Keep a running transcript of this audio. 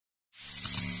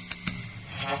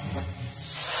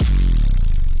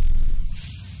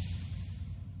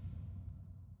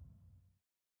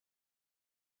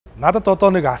Надад одоо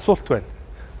нэг асуулт байна.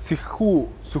 Сэххүү,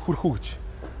 сөхөрхүү гэж.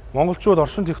 Монголчууд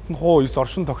оршин тогтнох уу, эс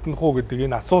оршин тогтнох уу гэдэг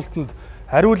энэ асуултанд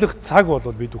хариулах цаг бол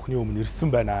бид бүхний өмнө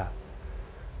ирсэн байна.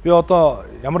 Би одоо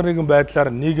ямар нэгэн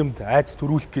байдлаар нийгэмд айц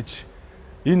төрүүлэх гэж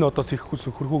энэ одоо сэххүү,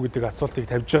 сөхөрхүү гэдэг асуултыг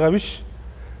тавьж байгаа биш.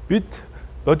 Бид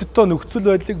бодиттой нөхцөл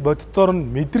байдлыг бодиттоор нь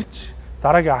мэдэрч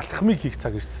дараагийн алхмыг хийх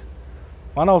цаг ирсэн.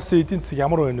 Манай улсын эдийн засаг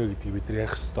ямар байна вэ гэдгийг бид нар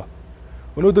ярих ёстой.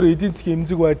 Өнөөдөр эдийн засгийн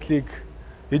эмзэг байдлыг,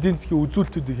 эдийн засгийн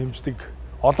үзүүлэлтүүдийг хэмждэг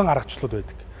олон аргачлал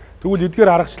байдаг. Тэгвэл эдгээр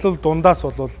аргачлал дундаас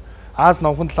бол Аз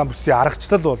номхон талаан бүсийн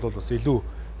аргачлал бол бас илүү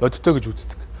бодиттой гэж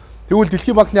үздэг. Тэгвэл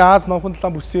Дэлхийн банкны Аз номхон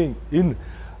талаан бүсийн энэ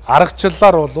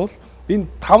аргачлалаар бол энэ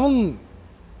 5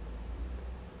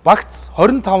 багц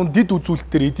 25 дид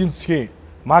үзүүлэлтээр эдийн засгийн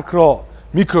макро,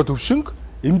 микро төвшинг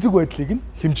эмзэг байдлыг нь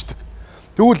хэмждэг.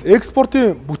 Тэгвэл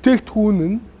экспортын бүтээгдэхүүн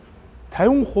нь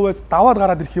 50%-аас даваад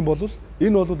гараад ирэх юм бол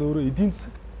энэ бол өөрөө эдийн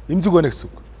засаг эмзэг байна гэсэн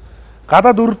үг.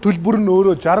 Гадаад өр төлбөр нь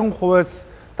өөрөө 60%-аас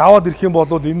даваад ирэх юм бол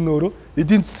энэ нь өөрөө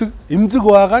эдийн засаг эмзэг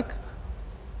байгааг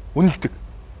үнэлдэг.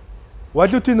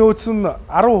 Валютын нөөц нь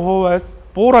 10%-аас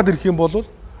буураад ирэх юм бол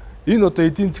энэ одоо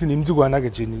эдийн засаг нь эмзэг байна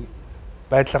гэж энэ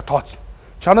байдлаар тооцно.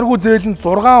 Чанаргүй зээл нь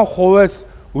 6%-аас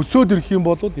өсөөд ирэх юм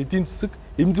бол эдийн засаг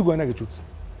эмзэг байна гэж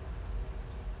үзнэ.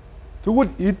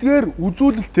 Тэгвэл эдгээр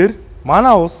үзүүлэлтээр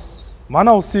манай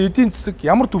улсын эдийн засаг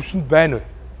ямар түвшинд байна вэ?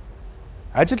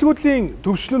 Ажилгүйдлийн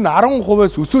төвшин нь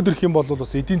 10%-аас өсөөд ирэх юм бол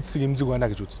бас эдийн засаг эмзэг байна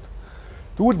гэж үздэг.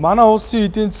 Тэгвэл манай улсын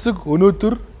эдийн засаг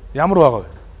өнөөдөр ямар байгаа вэ?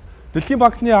 Дэлхийн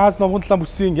банкны Аз номхон талаан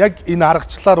бүсийн яг энэ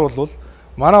аргачлалаар бол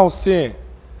манай улсын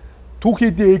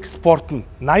түүхийдээ экспорт нь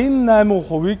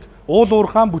 88%-ийг уул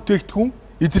уурхайн бүтээгдэхүүн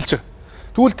эзэлж байгаа.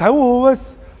 Тэгвэл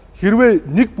 50%-аас хэрвээ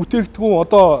нэг бүтээгдэхүүн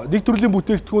одоо нэг төрлийн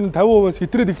бүтээгдэхүүн нь 50%-аас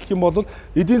хэтрээд эхлэх юм бол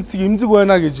эдийн засаг эмзэг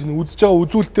байна гэж үзэж байгаа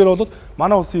үзүүлэлтээр бол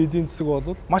манай улсын эдийн засаг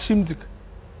бол маш эмзэг.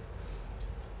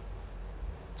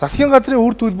 Засгийн газрын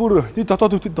үр төлбөр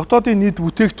дотоодын нийт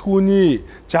бүтээгдэхүүний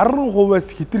 60%-аас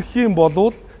хэтэрх юм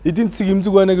бол эдийн засаг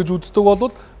эмзэг байна гэж үздэг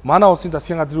бол манай улсын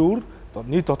засгийн газрын үр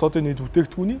нийт дотоодын нийт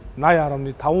бүтээгдэхүүний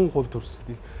 80.5%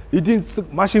 төрсөн. Эдийн засаг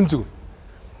маш эмзэг.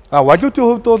 Валютын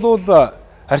хувьд бол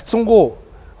харьцангуй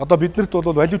одоо биднэрт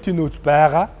бол валютын нөөц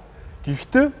байгаа.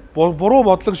 Гэхдээ буруу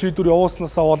бодлого шийдвэр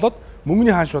явуулснаасаа болоод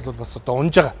мөнгөний ханш бол бас одоо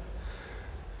унж байгаа.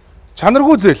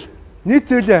 Чанаргүй зээл, нийт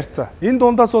зээлийн харьцаа. Энэ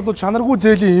дундаас бол чанаргүй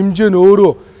зээлийн хэмжээ нь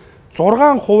өөрөө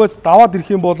 6%-аас даваад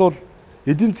ирэх юм бол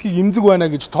эдийн засгийг эмзэг байна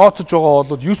гэж тооцож байгаа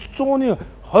бол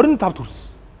 925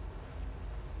 төрсөн.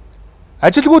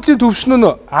 Ажилгүйдлийн төвшин нь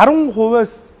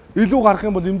 10%-аас илүү гарах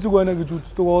юм бол эмзэг байна гэж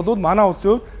үздэг бол манай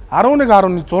улсын хувьд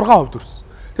 11.6%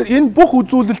 төрсөн. Тэгэхээр энэ бүх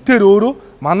үзүүлэлтээр өөрөө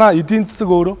манай эдийн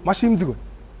засаг өөрөө маш эмзэг байна.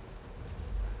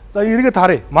 За эргээд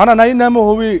харъя. Манай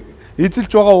 88%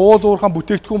 эзэлж байгаа уул уурхайн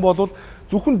бүтээгдэхүүн бол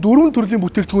зөвхөн 4 төрлийн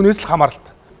бүтээгдэхүүнээс л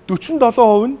хамааралтай.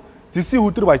 47% нь зэсийн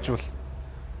хөдөр баяжуул.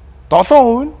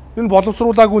 7% нь энэ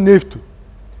боловсруулаагүй нефт.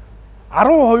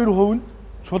 12% нь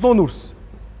чулуун үрс.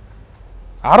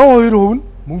 12% нь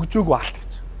мөнгөжөөгүй алт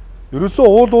гэж. Ерөөсөө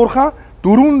уул уурхайн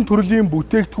 4 төрлийн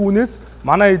бүтээгдэхүүнээс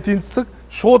манай эдийн засаг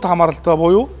шууд хамааралтай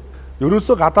буюу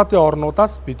ерөөсөө гадаадын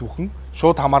орнуудаас бид бүхэн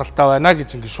шууд хамааралтай байна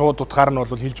гэж ингэ шууд утгаар нь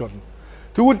бол хэлж болно.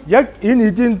 Тэгвэл яг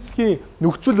энэ эдийн засгийн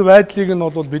нөхцөл байдлыг нь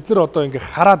бол бид нар одоо ингэ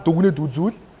хараад дүгнээд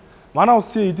үзвэл манай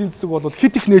улсын эдийн засаг бол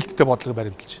хит их нээлттэй бодлогыг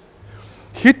баримталж байна.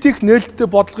 Хит их нээлттэй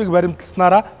бодлогыг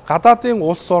баримталснараа гадаадын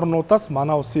улс орнуудаас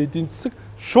манай улсын эдийн засаг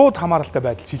шууд хамааралтай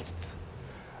байдал шилжчихсэн.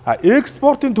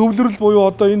 Экспортын төвлөрөл буюу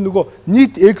одоо энэ нөгөө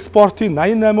нийт экспортын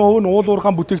 88% нь уул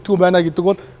уурхайн бүтээгдэхүүн байна гэдэг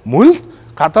бол мөн л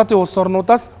гадаадын улс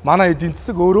орнуудаас манай эдийн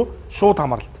засаг өөрөө шууд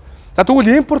хамааралтай. За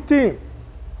тэгвэл импортын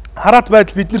хараат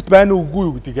байдал биднэрт байна уугүй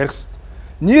юу гэдгийг ярих хэрэгтэй.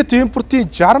 Нийт импортын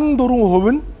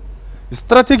 64% нь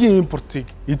стратегийн импортыг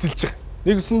эзэлж байгаа.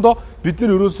 Нэгсэндээ бид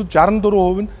нар ерөөсөд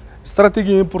 64% нь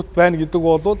стратегийн импорт байна гэдэг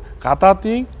бол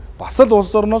гадаадын бас л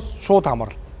улс орноос шууд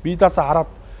хамааралтай. Биедээс хараад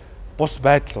бус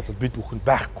байдал бол бид бүхэнд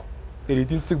байхгүй. Тэгэхээр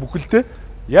эдийн засаг бүхэлдээ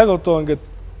яг одоо ингээд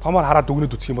томоор хараад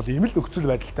дүгнэж үзэх юм бол ийм л нөхцөл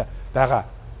байдалтай байгаа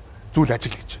зүйл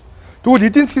ажиглаж. Тэгвэл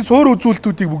эдийн засгийн суур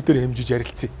үзүүлэлтүүдийг бүгдээр хэмжиж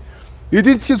ярилцъя.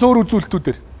 Эдийн засгийн суур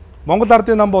үзүүлэлтүүдээр Монгол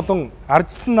Ардын нам болон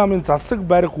Ардчсан намын засаг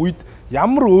барих үед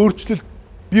ямар өөрчлөлт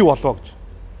бий болов гэж.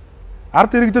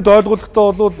 Ард иргэдэд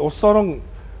ойлгуулахдаа бол улс орон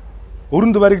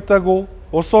өрөнд баригдаагүй,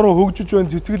 улс орон хөгжиж байна,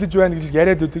 цэцгэлж байна гэж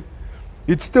яриад өгдөг.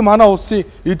 Эцэстээ манай улсын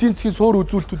эдийн засгийн суур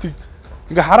үзүүлэлтүүдийг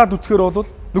ингээ хараад үзэхээр бол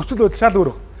нөхцөл байдал шал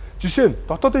өөр. Жишээ нь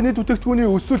дотоодын нийт бүтээгдэхүүний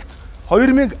өсөлт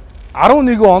 2011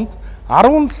 онд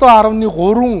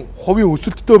 17.3%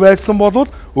 өсөлттэй байсан бол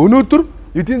өнөөдөр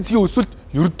эдийн засгийн өсөлт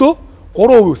ердөө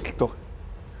 3% өсөлттэй байна.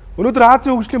 Өнөөдөр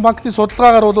Азийн хөгжлийн банкны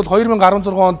судалгаагаар бол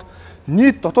 2016 онд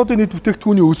дотоодын нийт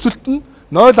бүтээгдэхүүний өсөлт нь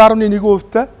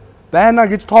 0.1%-тай байна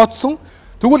гэж тооцсон.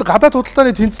 Тэгвэл гадаад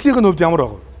худалдааны тэнцлийн хувьд ямар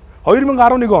байна?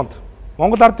 2011 онд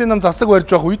Монгол Ардын нам засаг барьж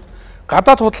байх үед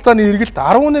гадаад худалдааны эргэлт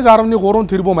 11.3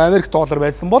 тэрбум Америк доллар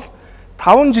байсан бол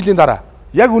 5 жилийн дараа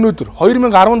яг өнөөдөр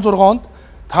 2016 онд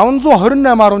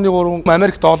 528.3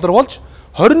 Америк доллар болж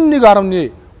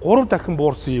 21.3 дахин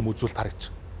буурсан юм үзүүлэлт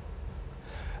харагдаж байна.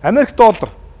 Америк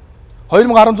доллар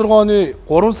 2016 оны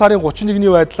 3 сарын 31-ний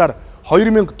байдлаар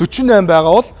 2048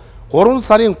 байгаа бол 3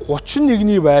 сарын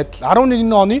 31-ний байдал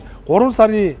 11 оны 3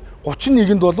 сарын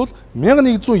 31-нд бол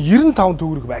 1195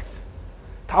 төгрөг байсан.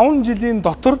 5 жилийн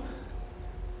дотор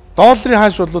долларын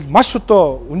ханш бол маш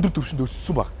одоо өндөр түвшинд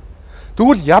өссөн баг.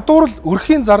 Тэгвэл ядуурл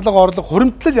өрхийн зарлага орлого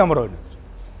хуримтлал ямар байна?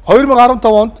 2015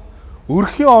 онд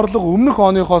өрхийн орлого өмнөх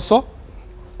оныхоос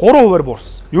 3%-аар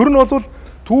буурсан. Ер нь бол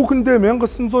түүхэндээ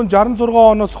 1966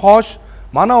 оноос хойш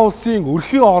манай улсын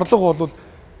өрхийн орлого бол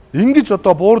ингэж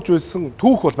одоо буурж байсан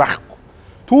түүх бол байхгүй.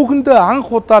 Түүхэндээ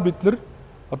анх удаа бид нар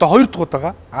одоо 2 дахь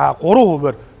удаага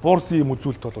 3%-аар буурсан юм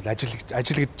үзүүлэлт бол ажиглагдж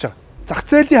байгаа. Зах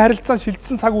зээлийн харилцаа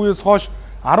шилжсэн цаг үеэс хойш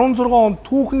 16 он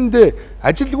түүхэндээ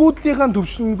ажилгүйдлийнхаа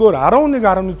төвшнгөөр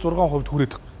 11.6%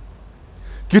 хүрээд байгаа.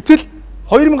 Гэтэл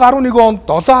 2011 онд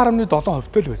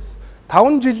 7.7%тэй л байсан.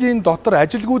 5 жилийн дотор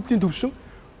ажилгүйдлийн төвшин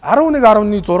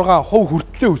 11.6%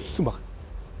 хүртлээр өссөн байна.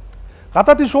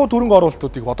 Гадаадын шууд хөрөнгө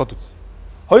оруулалтуудыг бодоод үзье.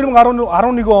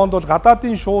 2011 онд бол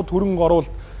гадаадын шууд хөрөнгө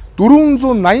оруулалт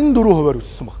 484%-аар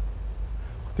өссөн байна.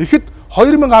 Тэгэхэд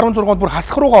 2016 онд бүр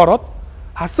хасах руугаа ороод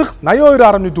хасах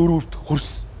 82.4%-т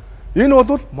хүрсэн. Энэ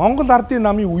бол Монгол Ардын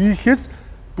намын үеийнхээс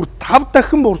бүр 5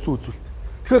 дахин буурсан үзүүлэлт.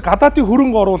 Тэгэхээр гадаадын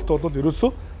хөрөнгө оруулалт бол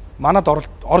ерөөсөө манад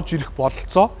орж ирэх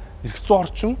бололцоо, эрх зүйн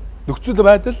орчин, нөхцөл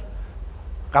байдал,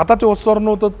 гадаадын улс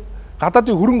орнуудад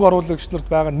гадаадын хөрөнгө оруулагч нарт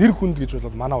байгаа нэр хүнд гэж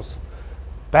бол манай улс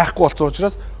байхгүй болсон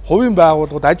учраас хувийн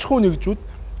байгууллагууд, аж ахуй нэгжүүд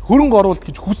хөрөнгө оруулалт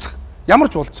гэж хүсэх ямар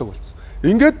ч болцоог болсон.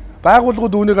 Ингээд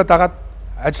байгууллагууд үүнийгээ дагаад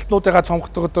ажилтнуудыгаа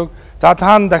цомгтгодог. За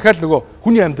цаана дахиад нөгөө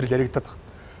хүний амьдрал яригадаад байна.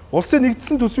 Улсын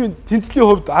нэгдсэн төсвийн тэнцлийн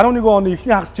хувьд 11 оны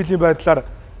эхний хагас жилийн байдлаар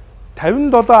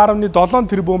 57.7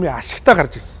 тэрбумын ашигтай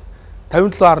гарч ирсэн.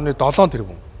 57.7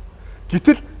 тэрбум.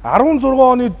 Гэтэл 16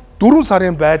 оны 4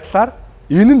 сарын байдлаар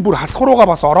энэ нь бүр хасах руугаа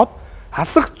бас ороод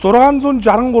хасах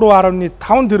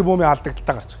 663.5 тэрбумын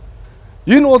алдагдaltaа гарч байна.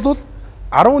 Энэ бол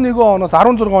 11 оноос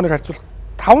 16 оныг харьцуулах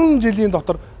 5 жилийн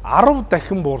дотор 10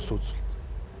 дахин буурсан үзүүлэлт.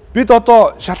 Бид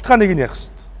одоо шалтгааныг нь ярих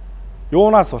хэрэгтэй.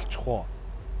 Юунаас болчих вэ?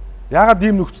 Яагаад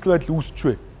ийм нөхцөл байдал үүсч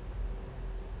вэ?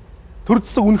 Төр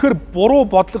засаг үнэхээр буруу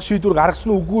бодлого шийдвэр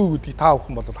гаргасан уу үгүй юу гэдгийг та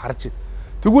бүхэн бол харж байна.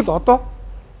 Тэгвэл одоо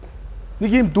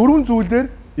нэг ийм 4 зүйлээр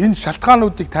энэ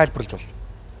шалтгаануудыг тайлбарлаж байна.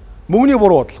 Мөнгөний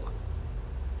буруу бодлого.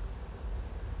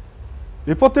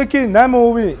 Ипотекийн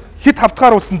 8% хэд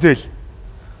хавтгааруулсан зээл.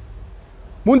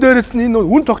 Мөн дээрэс нь энэ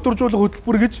үн тогтворжуулах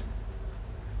хөтөлбөр гэж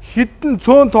хэдэн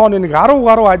цөөн тонны нэг 10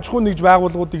 гаруй аж ахуй нэгж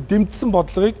байгууллагуудыг дэмжсэн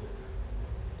бодлогыг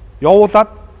явуулаад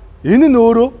энэ нь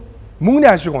өөрөө мөнгөний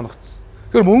ханшийг унгацсан.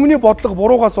 Тэгэхээр мөнгөний бодлого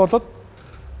буруугаас болоод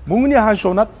мөнгөний ханш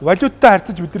унаад валюттай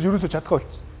харьцаж бид нар ерөөсөө чадхаа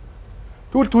болцсон.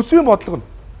 Тэгвэл төсвийн бодлого нь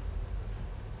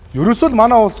ерөөсөө л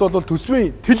манай улс бол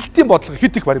төсвийн тэлэлтийн бодлого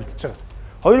хэд их баримталж байгаа.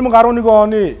 2011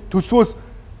 оны төсвөөс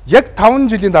яг 5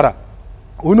 жилийн дараа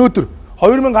өнөөдөр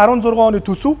 2016 оны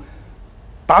төсөв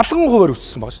 70%-аар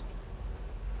өссөн байна шүү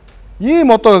дээ.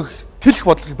 Ийм одоо тэлэх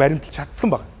бодлогыг баримталж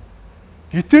чадсан байна.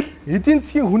 Гэтэл эдийн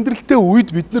засгийн хүндрэлтэй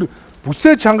үед бид нар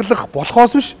бүсээ чангалах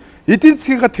болохоос биш эдийн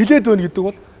засгийнхаа тэлээд байна гэдэг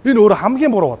бол энэ өөрөө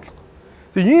хамгийн буруу бодлого.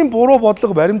 Тэгээ ийм буруу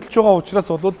бодлого баримталж байгаа учраас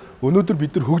бол өнөөдөр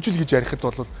бид нар хөгжил гэж ярихад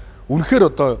бол үнэхээр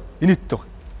одоо инээдтэй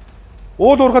байна.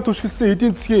 Уул уурхай түшгэлсэн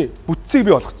эдийн засгийн бүтцийг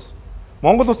бий болгоцсон.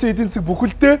 Монгол улсын эдийн засаг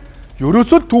бүхэлдээ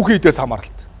ерөөсөө л түүхийн эдээс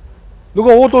хамааралтай.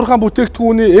 Нөгөө уул уурхай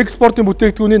бүтээгдэхүүний экспортын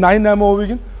бүтээгдэхүүний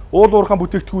 88%-ийг нь уул уурхай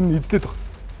бүтээгдэхүүн нь эзлээд байна.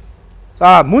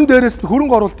 За мөн дээрээс нь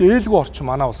хөрөнгө оруулалтын ээлгүй орчин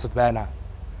манай улсад байна.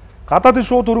 Гадаадын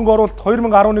шууд хөрөнгө оруулалт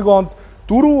 2011 онд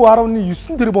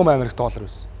 4.9 тэрбум Америк доллар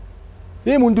байсан.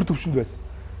 Ийм өндөр түвшинд байсан.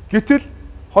 Гэтэл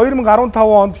 2015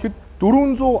 онд хэд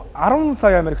 410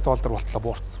 сая Америк доллар болтлоо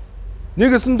буурсан.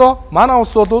 Нэгэсэндээ манай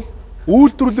улс бол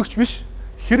үйлдвэрлэгч биш,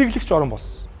 хэрэглэгч орн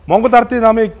болсон. Монгол Ардын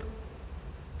намыг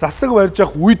засаг барьж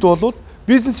явах үед бол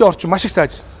бизнесийн орчин маш их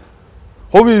сайжирсан.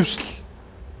 Хувийн хвшил,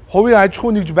 хувийн аж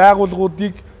ахуй нэгж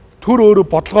байгууллагуудыг төр өөрө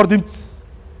бодлогоор дэмжсэн.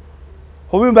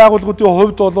 Хувийн байгууллагуудын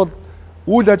хувьд бол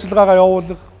үйл ажиллагаагаа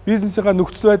явуулах, бизнесийнхаа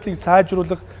нөхцөл байдлыг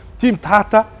сайжруулах тийм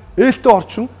таатай ээлтэй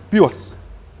орчин бий болсон.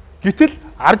 Гэтэл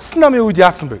Ардсан намын үед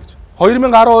яасан бэ гэж?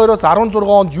 2012-оос 16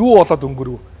 онд юу болоод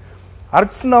өнгөрөв?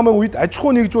 Ардсан намын үед аж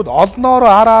ахуй нэгжүүд олноороо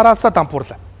араасаа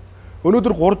дампуурлаа.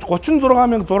 өнөөдөр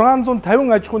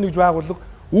 36650 аж ахуй нэгж байгууллага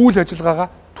үйл ажиллагаагаа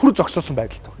түр зогсоосон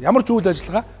байдалтай. Ямар ч үйл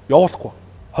ажиллагаа явуулахгүй.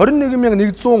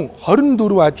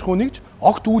 21124 аж ахуй нэгж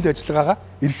огт үйл ажиллагаагаа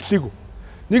эрхлээгүй.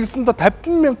 Нэгсэндээ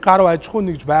 50,000 гаруй аж ахуй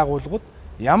нэгж байгууллагууд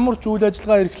ямар ч үйл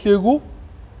ажиллагаа эрхлээгүй,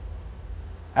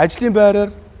 ажлын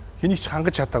байраар хэнийг ч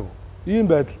хангаж чадаагүй. Ийм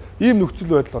нөхцөл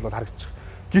байдал болоод харагдчих.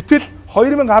 Гэтэл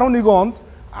 2011 онд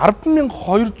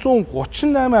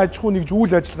 10,238 аж ахуй нэгж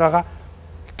үйл ажиллагаагаа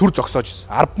түр зогсоож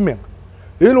ирсэн. 10,000.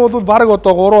 Энэ бол бараг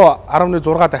одоо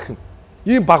 3.6 дахин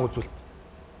ийм бага үзүүлэлт.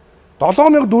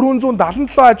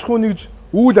 7,477 аж ахуй нэгж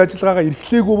үйл ажиллагаагаа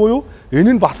эрхлээгүй буюу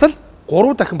энэ нь бас л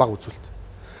 3 дахин бага үзүүлэлт.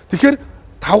 Тэгэхээр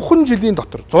 5 жилийн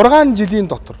дотор, 6 жилийн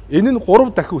дотор энэ нь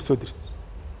 3 дахин өсөд ирсэн.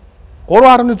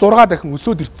 3.6 дахин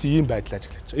өсөд ирсэн ийм байдал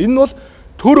ажиглаж байна. Энэ нь бол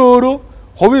төр өөрөө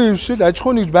хувийн хөвшил аж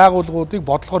ахуй нэгж байгууллагуудыг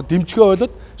бодлохоор дэмжихээ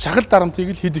ойлоод шахал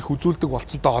дарамтыг л хэд их үзүүлдэг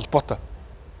болцсонтой холбоотой.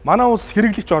 Манай улс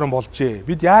хэрэглэгч орн болжээ.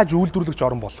 Бид яаж үйлдвэрлэгч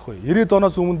орн болох вэ? 90-ад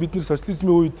оноос өмнө бидний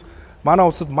социализмын үед манай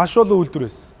улсад маш олон үйлдвэр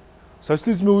байсан.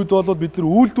 Социализмын үед бол бид нар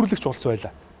үйлдвэрлэгч улс байлаа.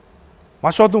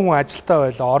 Маш олон хүн ажилтаа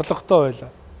байлаа, орлоготой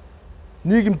байлаа.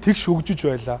 Нийгэм тэгш хөгжиж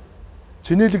байлаа.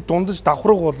 Чинээлэг дундаж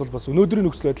давхраг бол бас өнөөдрийн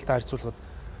нөхцөл байдалтай харьцуулахад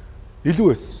илүү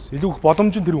байсан. Илүү их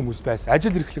боломжтой тэр хүмүүс байсан.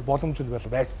 Ажил эрхлэх боломжтой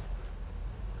байсан.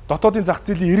 Дотоодын зах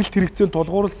зээлийн эрэлт хэрэгцээнд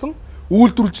тулгуурласан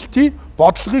үйлдвэрлэлтийн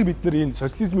бодлогыг бид нэр энэ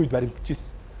социализмын үед баримтж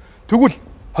ирсэн. Тэгвэл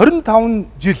 25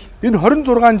 жил, энэ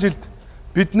 26 жилд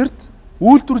биднэрт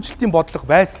үйлдвэрлэлтийн бодлого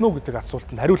байсан уу гэдэг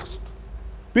асуултанд хариулах ёстой.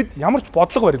 Бид ямар ч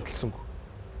бодлого баримтлсангүй.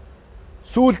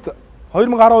 Сүүлд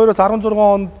 2012-оос 16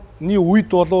 оны үед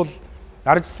болвол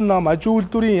Аржсан нам аж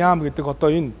үйлдвэрийн яам гэдэг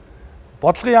одоо энэ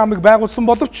бодлогын яамыг байгуулсан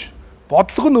боловч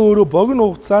бодлого нь өөрөө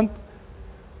богино хугацаанд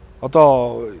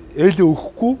одоо ээлээ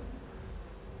өгөхгүй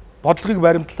бодлогыг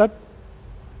баримтлаад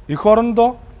эх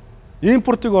орондоо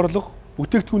импортыг орлох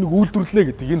бүтээгдэхүүнийг үйлдвэрлэнэ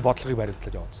гэдэг энэ бодлогыг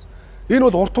баримтлаад явуулсан. Энэ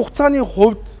бол урт хугацааны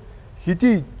хувьд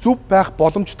хэдий зөв байх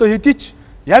боломжтой хэдий ч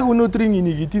яг өнөөдрийн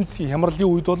энийг эдийн засгийн хямралын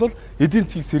үед бол эдийн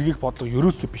засгийг сэргээх бодлого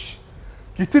ерөөсөө биш.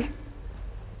 Гэтэл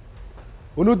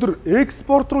өнөөдөр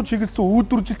экспорт руу чиглэсэн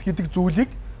үйлдвэржилт гэдэг зүйлийг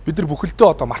бид нар бүхэлдээ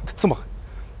одоо мартцсан байна.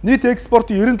 Нийт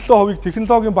экспортын 97%-ийг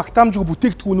технологийн багтаамжгүй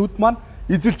бүтээгдэхүүнүүд маань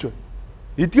эзэлж байна.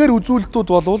 Эдгээр үзүүлэлтүүд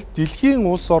бол дэлхийн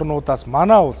улс орнуудаас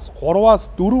манай улс 3-аас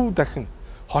 4 дахин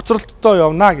хоцролттой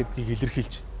явна гэдгийг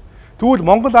илэрхийлж байна. Тэгвэл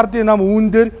Монгол Ардын нам үүн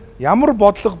дээр ямар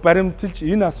бодлого баримталж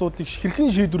энэ асуудлыг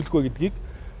хэрхэн шийдвэрлэх вэ гэдгийг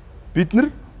бид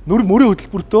нар мөрийн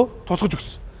хөтөлбөртөө тусгаж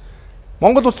өгсөн.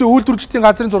 Монгол улсын үйлдвэрчдийн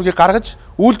газрын зургийг гаргаж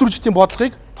үйлдвэрчдийн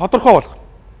бодлогыг тодорхой болгоно.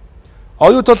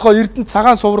 Оюу толгой Эрдэнэт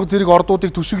цагаан сувраг зэрэг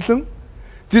ордуудыг түшиглэн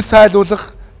зис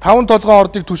хайлуулах, 5 толгой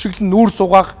ордыг түшиглэн нүүр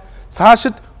сугаах,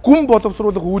 цаашид гүн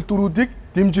боловсруулах үйлдвэрүүдийг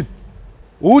дэмжинэ.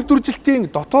 Үйлдвэржилтийн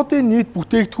дотоодын нийт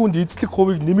бүтээгдэхүүнд эзлэх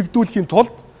хувийг нэмэгдүүлэхийн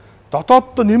тулд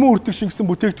дотооддоо нэмэн үрдэг шингэсэн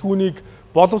бүтээгдэхүүнийг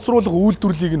боловсруулах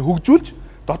үйлдвэрлэлийг нь хөгжүүлж,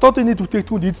 дотоодын нийт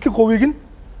бүтээгдэхүүнд эзлэх хувийг нь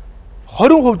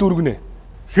 20% өргөнэ.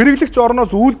 Хэрэглэгч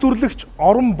орноос үйлдвэрлэгч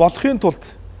орн болохын тулд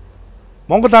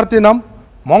Монгол Ардын нам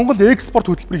Монгол экспорт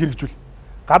хөтөлбөрийг хэрэгжүүл.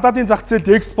 Гадаадын зах зээлд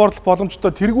экспортлох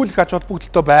боломжтой тэргүүлэх ач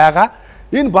холбогдолтой байгаа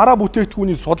энэ бараа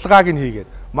бүтээгдэхүүний судалгааг нь хийгээд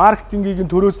маркетингийг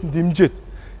нь төрөөс нь дэмжиж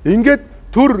ингээд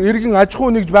төр иргэн аж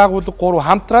ахуй нэгж байгууллага 3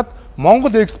 хамтраад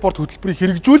Монгол экспорт хөтөлбөрийг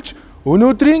хэрэгжүүлж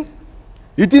өнөөдрийн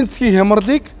эдийн засгийн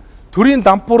хямралыг, төрийн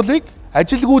дампуурлыг,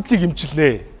 ажилгүйдлийг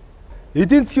эмчилнэ.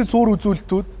 Эдийн засгийн суур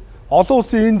үзүүлэлтүүд, олон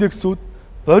улсын индексүүд,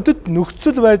 бодит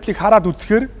нөхцөл байдлыг хараад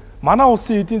үзэхээр манай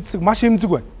улсын эдийн засаг маш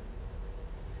эмзэг байна.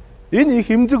 Энэ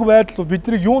их эмзэг байдал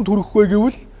биднийг юунд хүргэх вэ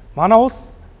гэвэл манай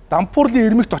улс дампуурлын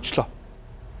ирмэгт очлоо.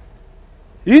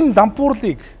 Энэ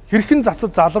дампуурлыг хэрхэн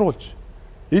засаж залруулж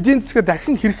эдийн засгаа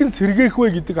дахин хэрхэн сэргээх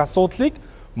вэ гэдэг асуудлыг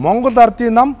Монгол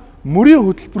Ардын нам мөрийн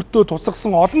хөтөлбөртөө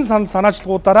тусгасан олон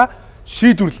санаачлагуудаараа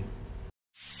шийдвэрлэнэ.